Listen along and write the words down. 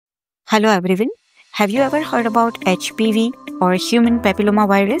Hello everyone. Have you ever heard about HPV or Human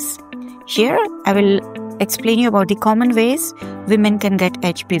Papillomavirus? Here I will explain you about the common ways women can get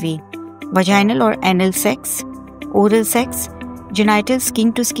HPV. Vaginal or anal sex, oral sex, genital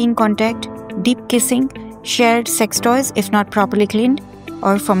skin-to-skin contact, deep kissing, shared sex toys if not properly cleaned,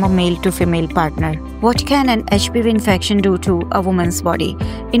 or from a male to female partner. What can an HPV infection do to a woman's body?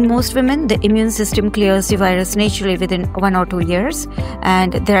 In most women, the immune system clears the virus naturally within 1 or 2 years,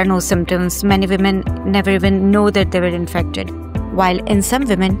 and there are no symptoms. Many women never even know that they were infected. While in some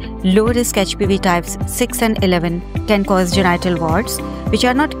women, low-risk HPV types 6 and 11 can cause genital warts, which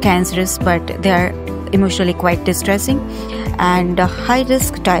are not cancerous but they are emotionally quite distressing, and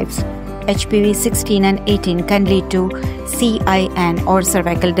high-risk types HPV 16 and 18 can lead to CIN or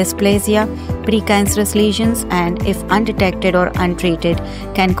cervical dysplasia, precancerous lesions, and if undetected or untreated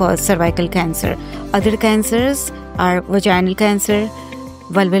can cause cervical cancer. Other cancers are vaginal cancer,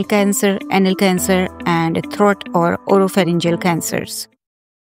 vulval cancer, anal cancer, and throat or oropharyngeal cancers.